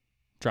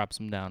drops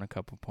them down a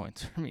couple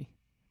points for me.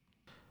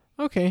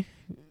 Okay.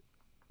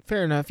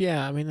 Fair enough.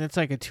 Yeah, I mean that's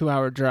like a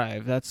 2-hour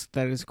drive. That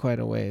is quite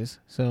a ways.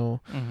 So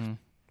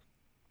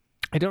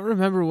I don't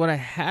remember what I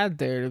had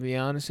there, to be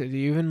honest with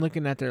you. Even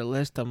looking at their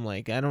list, I'm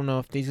like, I don't know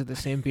if these are the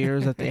same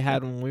beers that they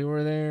had when we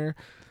were there.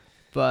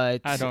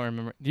 But I don't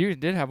remember. You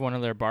did have one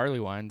of their barley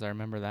wines. I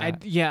remember that.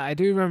 I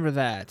do remember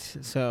that.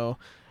 So,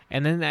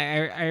 and then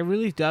I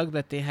really dug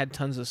that they had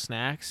tons of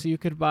snacks you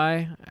could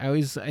buy.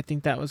 I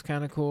think that was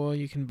kind of cool.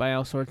 You can buy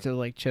all sorts of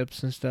like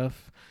chips and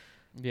stuff.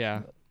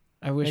 Yeah.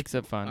 I wish Makes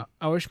it fun.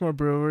 I wish more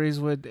breweries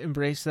would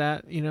embrace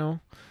that. Yeah,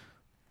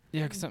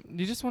 cause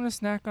you just want to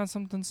snack on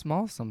something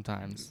small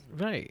sometimes.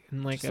 Right.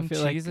 And like Some I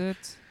feel like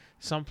Cheez-Its.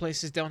 some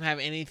places don't have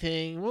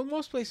anything. Well,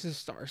 most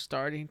places are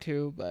starting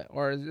to,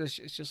 or it's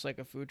just like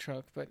a food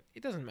truck. But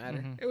it doesn't matter.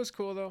 Mhm. It was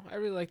cool though. I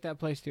really liked that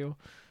place too.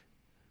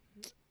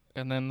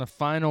 And then the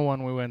final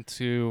one we went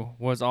to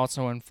was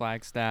also in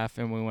Flagstaff,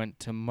 and we went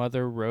to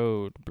Mother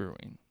Road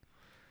Brewing.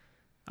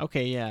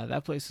 Okay, yeah,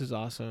 that place is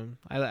awesome.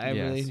 I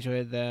really Yes.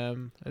 enjoyed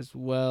them as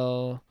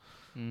well.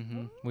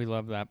 We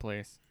love that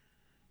place.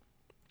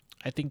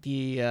 I think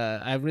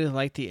I really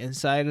liked the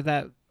inside of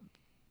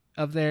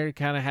there. It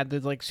kind of had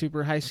the like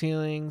super high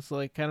ceilings,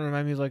 like kind of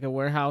remind me of like a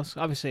warehouse.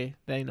 Obviously,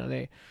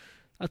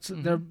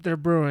 they're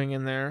brewing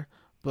in there,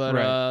 but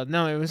Right.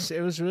 no, it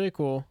was really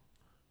cool.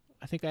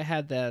 I think I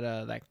had that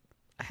I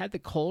had the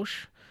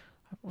Kolsch.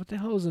 What the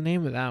hell was the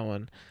name of that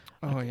one?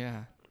 Oh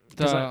yeah.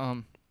 'Cause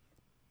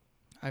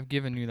I've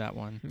given you that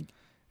one.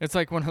 It's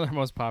like one of their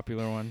most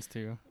popular ones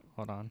too.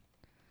 Hold on.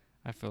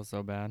 I feel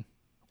so bad.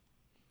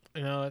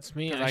 No, it's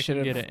me. 'Cause I I should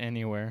can have. get it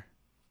anywhere.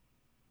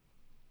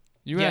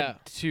 You Yeah.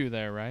 had 2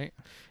 there, right?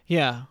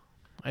 Yeah,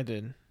 I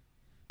did.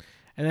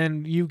 And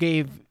then you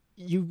gave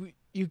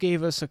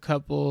us a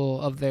couple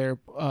of their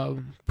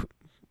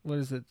what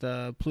is it,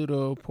 the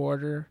Pluto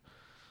Porter?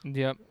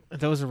 Yep.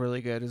 Those are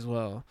really good as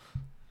well.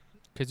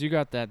 'Cause you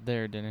got that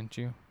there, didn't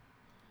you?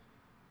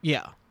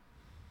 Yeah.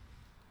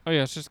 Oh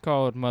yeah, it's just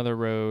called Mother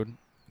Road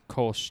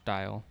Kolsch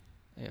style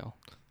ale.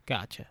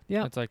 Gotcha.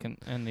 Yeah. It's like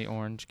in the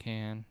orange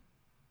can.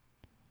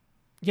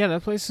 Yeah,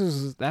 that place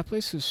is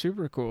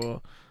super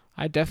cool.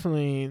 I would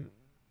definitely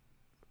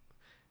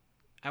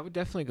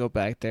go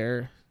back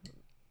there.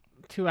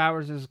 2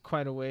 hours is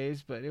quite a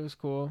ways, but it was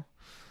cool.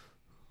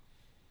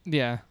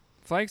 Yeah.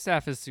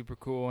 Flagstaff is super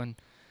cool, and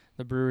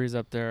the breweries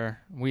up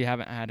there, we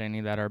haven't had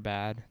any that are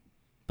bad.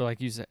 But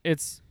like you said,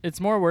 it's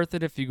more worth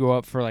it if you go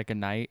up for like a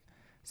night.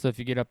 So if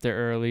you get up there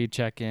early,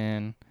 check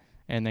in,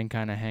 and then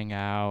kind of hang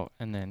out,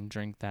 and then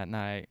drink that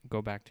night,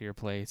 go back to your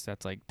place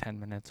that's like 10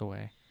 minutes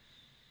away.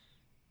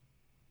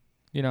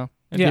 You know?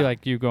 It'd Yeah. be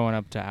like you going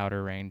up to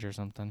Outer Range or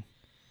something.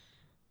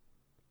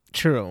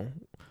 True.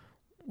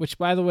 Which,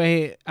 by the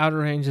way, Outer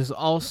Range is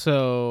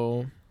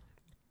also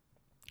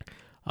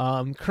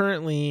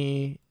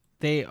currently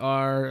they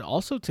are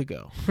also to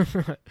go.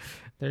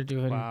 They're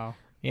doing Wow.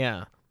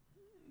 yeah.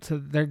 So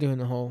they're doing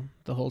the whole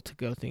to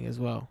go thing as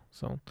well.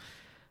 So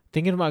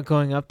thinking about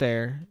going up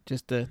there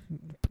just to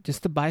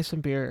buy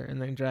some beer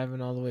and then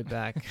driving all the way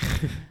back.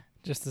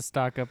 Just to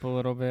stock up a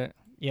little bit.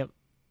 Yep.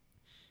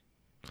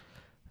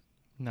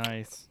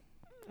 Nice.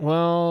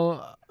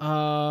 Well,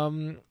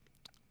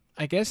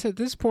 I guess at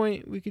this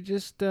point we could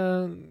just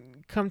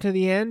come to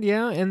the end,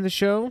 end the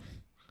show.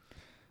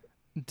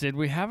 Did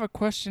we have a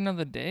question of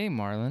the day,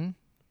 Marlon?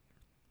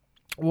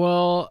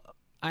 Well,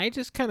 I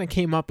just kind of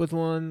came up with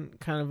one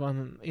kind of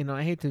on,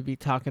 I hate to be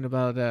talking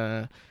about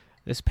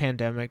this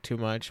pandemic too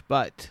much,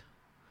 but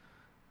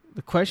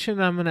The question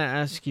I'm going to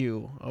ask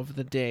you of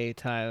the day,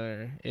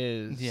 Tyler,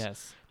 is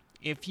Yes.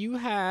 if you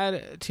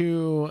had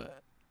to,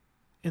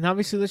 and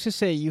obviously let's just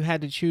say you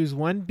had to choose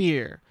one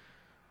beer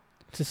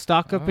to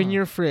stock up in Oh.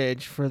 your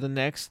fridge for the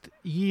next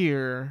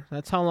year,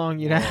 that's how long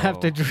you'd have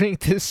to Whoa. drink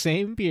the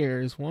same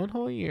beers one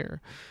whole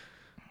year.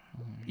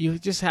 You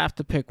just have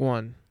to pick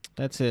one.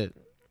 That's it.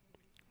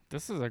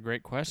 This is a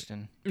great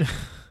question. It's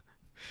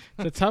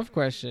a tough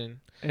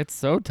question. It's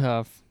so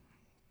tough.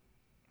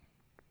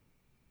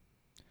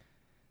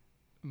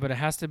 But it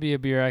has to be a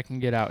beer I can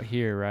get out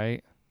here,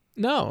 right?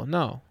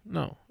 No.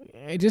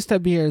 Just a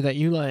beer that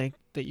you like,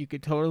 that you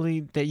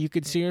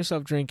could see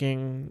yourself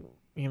drinking,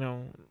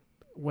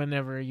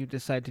 whenever you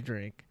decide to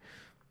drink.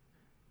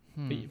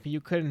 But you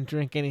couldn't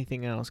drink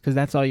anything else because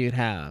that's all you'd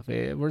have.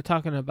 We're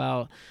talking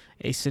about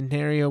a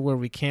scenario where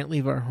we can't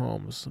leave our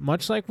homes,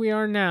 much like we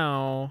are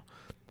now,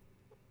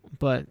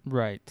 but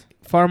Right.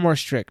 far more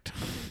strict.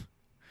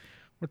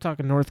 We're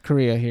talking North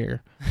Korea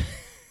here.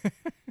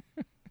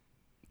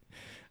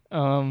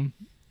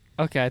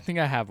 Okay, I think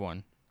I have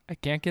one. I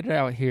can't get it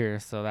out here,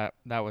 so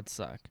that would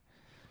suck.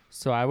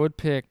 So I would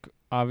pick,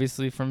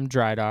 obviously, from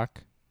Dry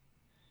Dock,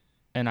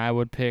 and I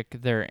would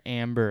pick their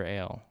Amber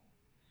Ale.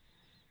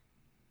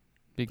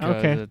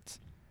 Because Okay.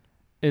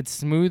 it's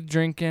smooth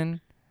drinking.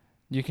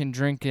 You can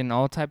drink in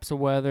all types of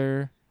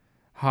weather,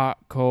 hot,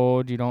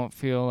 cold. You don't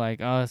feel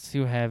like, oh, it's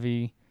too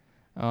heavy.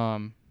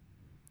 And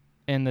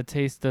the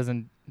taste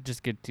doesn't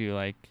just get to you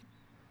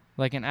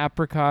like an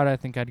apricot. I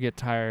think I'd get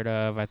tired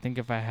of. I think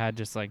if I had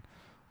just like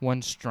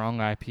one strong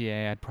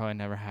IPA, I'd probably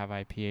never have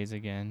IPAs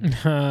again.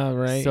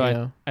 Right. So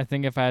yeah. I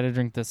think if I had to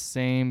drink the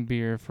same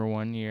beer for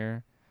 1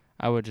 year,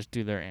 I would just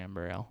do their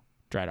Amber Ale,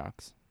 Dry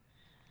Docks.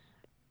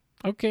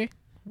 Okay.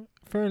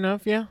 Fair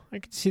enough. Yeah, I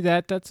can see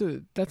that. That's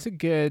a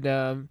good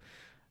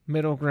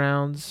middle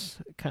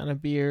grounds kind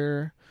of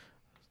beer.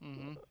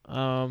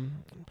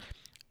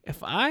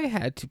 If I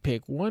had to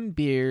pick one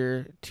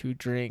beer to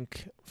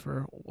drink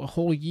for a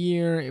whole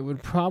year, it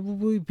would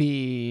probably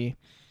be.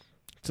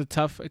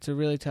 It's a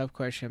really tough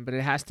question, but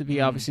it has to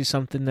be obviously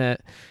something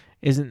that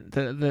isn't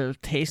the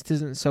taste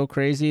isn't so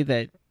crazy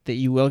that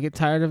you will get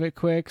tired of it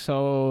quick.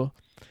 So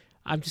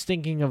I'm just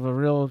thinking of a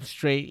real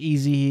straight,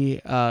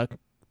 easy.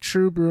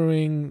 True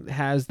Brewing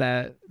has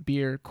that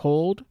beer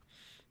cold.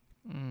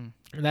 And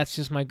that's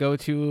just my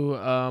go-to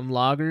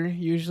lager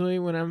usually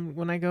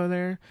when I go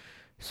there.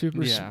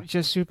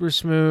 Just super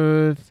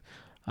smooth.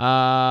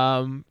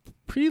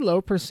 Pretty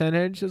low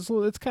percentage.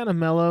 It's kind of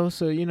mellow,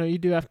 so you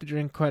do have to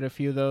drink quite a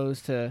few of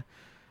those to,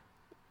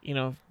 I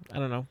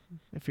don't know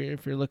if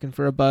you're looking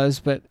for a buzz,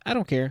 but I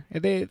don't care.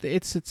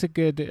 It's a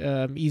good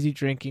easy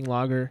drinking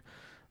lager.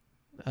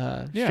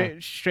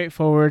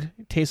 Straightforward.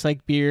 It tastes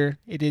like beer.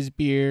 It is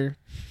beer.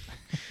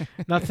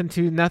 nothing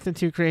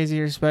too crazy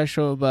or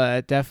special,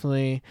 but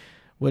definitely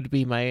would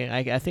be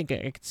I think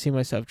I could see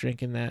myself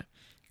drinking that.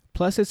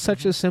 Plus, it's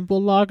such a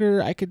simple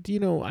lager. I could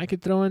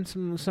throw in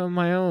some of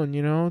my own.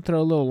 Throw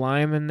a little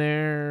lime in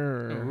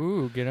there.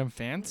 Ooh, get them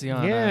fancy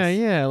on us.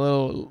 Yeah, a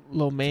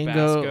little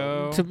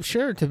mango.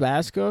 Tabasco.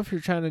 Tabasco. If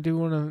you're trying to do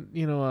one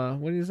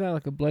of what is that,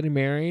 like a Bloody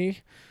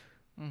Mary?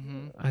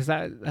 Is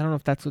that? I don't know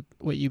if that's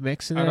what you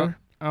mix in there.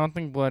 I don't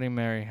think Bloody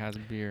Mary has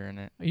beer in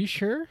it. Are you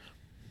sure?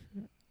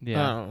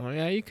 Yeah. Oh,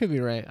 yeah, you could be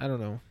right. I don't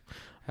know.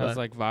 Has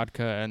like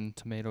vodka and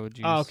tomato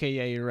juice. Oh, okay,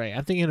 yeah, you're right.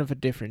 I'm thinking of a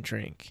different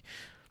drink.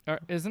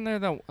 Isn't there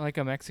like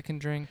a Mexican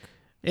drink?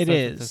 It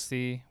Starts with is. a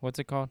C. What's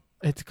it called?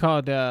 It's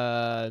called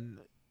beer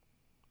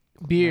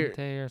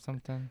Clemente or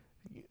something.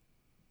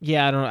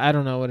 Yeah, I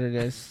don't know what it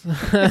is.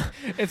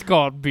 It's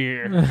called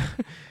beer.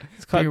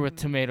 It's called Beer with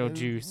tomato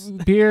juice.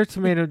 Beer,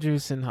 tomato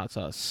juice, and hot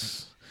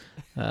sauce.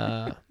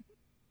 But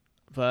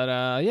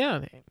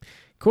yeah,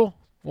 cool.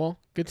 Well,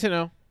 good to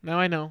know. Now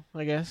I know.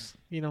 I guess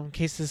in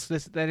case this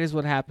that is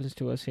what happens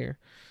to us here.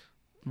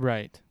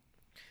 Right.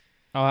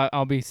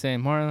 I'll be saying,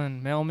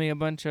 Marlon, mail me a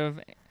bunch of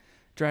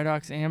Dry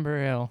Docks Amber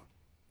Ale.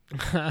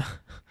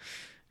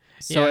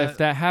 So Yeah. if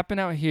that happened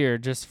out here,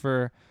 just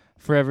for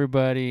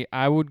everybody,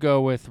 I would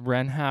go with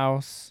Wren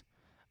House,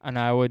 and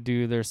I would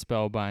do their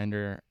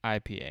Spellbinder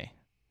IPA,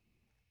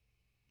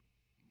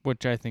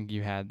 which I think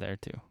you had there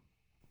too.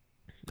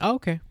 Oh,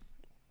 okay.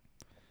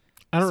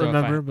 I don't So if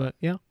remember, but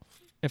yeah.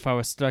 If I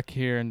was stuck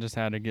here and just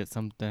had to get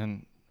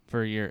something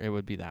for a year, it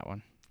would be that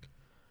one.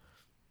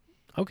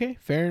 Okay,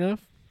 fair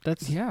enough.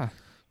 That's Yeah.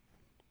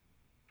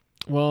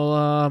 Well,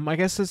 I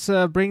guess let's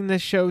bring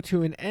this show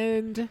to an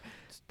end.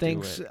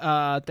 Thanks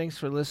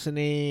for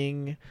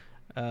listening.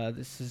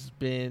 This has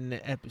been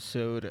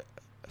episode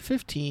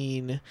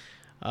 15.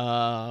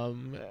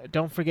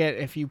 Don't forget,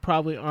 if you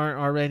probably aren't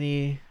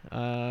already,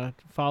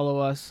 follow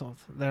us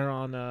there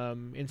on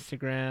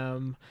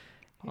Instagram.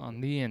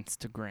 On the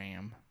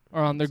Instagram.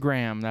 Or on the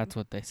gram, that's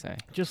what they say.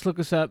 Just look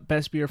us up,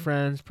 Best Beer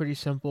Friends. Pretty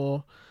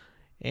simple.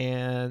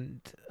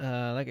 And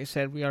like I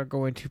said, we are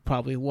going to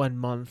probably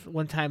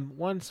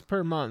once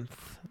per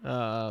month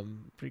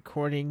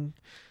recording.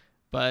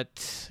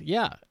 But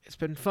yeah, it's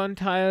been fun,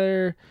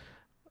 Tyler.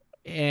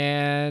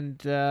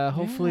 And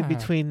hopefully Yeah.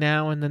 between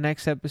now and the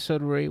next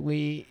episode,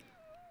 we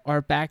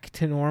are back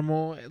to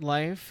normal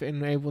life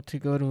and able to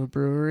go to a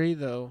brewery,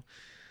 though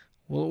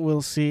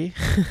we'll see.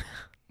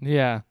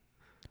 Yeah.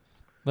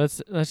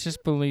 Let's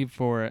just believe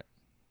for it.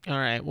 All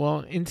right. Well,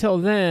 until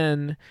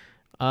then,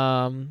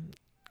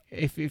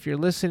 if you're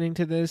listening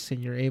to this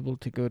and you're able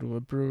to go to a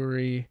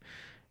brewery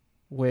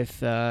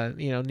with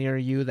near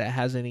you that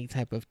has any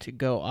type of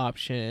to-go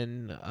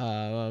option,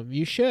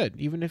 you should.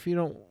 Even if you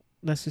don't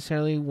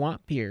necessarily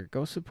want beer,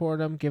 go support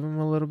them. Give them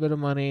a little bit of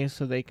money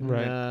so they can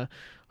Right.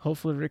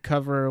 hopefully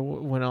recover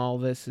when all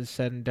this is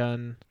said and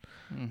done.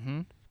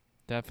 Mm-hmm.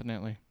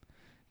 Definitely.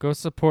 Go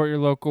support your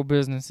local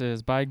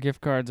businesses. Buy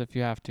gift cards if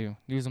you have to.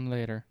 Use them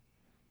later.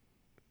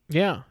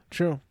 Yeah,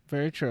 true.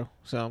 Very true.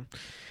 So,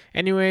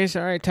 anyways,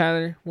 all right,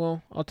 Tyler.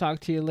 Well, I'll talk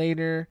to you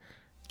later.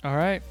 All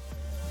right.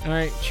 All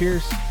right,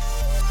 cheers.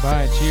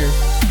 Bye.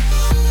 Cheers.